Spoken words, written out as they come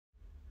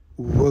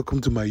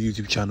Welcome to my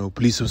YouTube channel.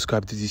 Please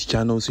subscribe to this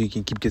channel so you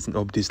can keep getting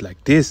updates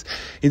like this.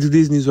 In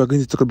today's news, we're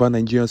going to talk about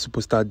Nigerian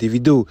superstar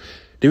Davido.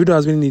 Davido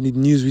has been in the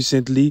news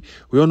recently.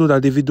 We all know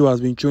that Davido has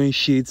been throwing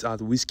shades at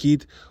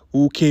Wizkid,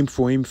 who came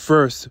for him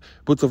first.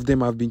 Both of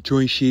them have been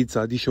throwing shades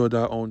at each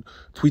other on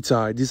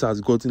Twitter. This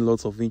has gotten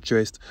lots of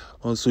interest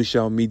on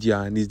social media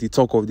and is the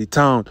talk of the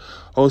town.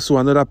 Also,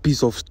 another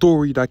piece of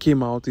story that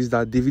came out is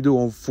that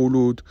Davido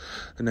unfollowed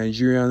a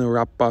Nigerian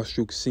rapper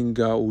stroke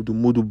singer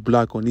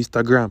Odumodublvck on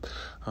Instagram.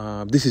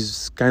 This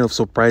is kind of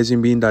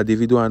surprising, being that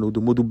Davido and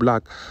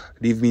Odumodublvck,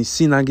 they've been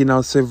seen hanging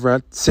out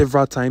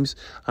several times,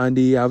 and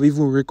they have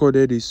even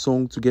recorded a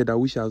song together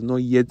which has not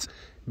yet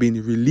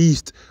been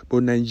released.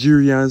 But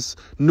Nigerians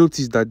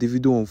noticed that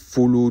Davido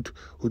unfollowed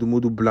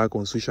Odumodublvck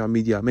on social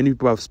media. Many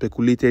people have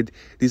speculated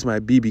this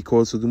might be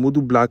because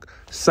Odumodublvck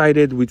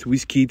sided with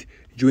Wizkid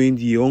during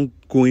the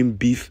ongoing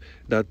beef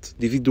that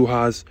Davido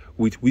has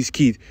with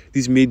Wizkid.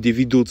 This made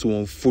Davido to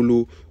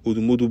unfollow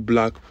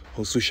Odumodublvck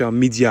on social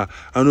media,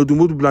 and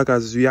Odumodublvck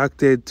has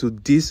reacted to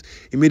this.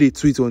 He made a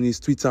tweet on his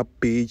Twitter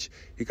page.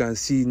 You can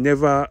see,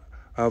 "Never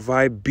have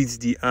I beat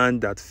the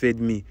hand that fed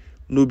me.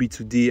 No be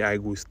today I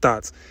go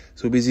start."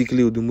 So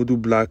basically,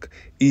 Odumodublvck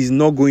is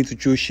not going to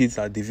throw shades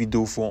at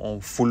Davido for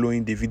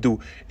unfollowing Davido.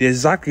 The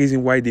exact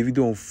reason why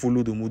Davido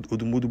unfollowed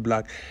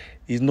Odumodublvck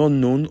is not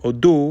known,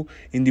 although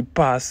in the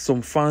past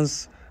some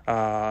fans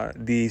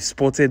they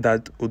spotted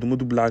that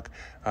Odumodublvck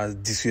has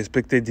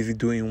disrespected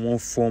Davido in one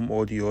form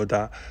or the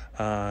other.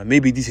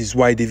 Maybe this is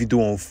why Davido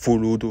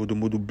unfollowed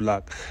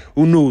Odumodublvck.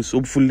 Who knows?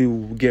 Hopefully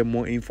we'll get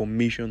more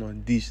information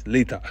on this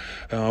later.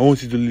 I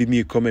want you to leave me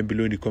a comment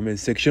below in the comment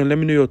section. Let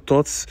me know your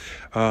thoughts,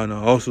 and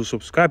also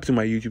subscribe to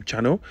my YouTube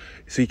channel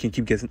so you can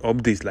keep getting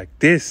updates like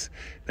this.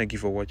 Thank you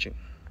for watching.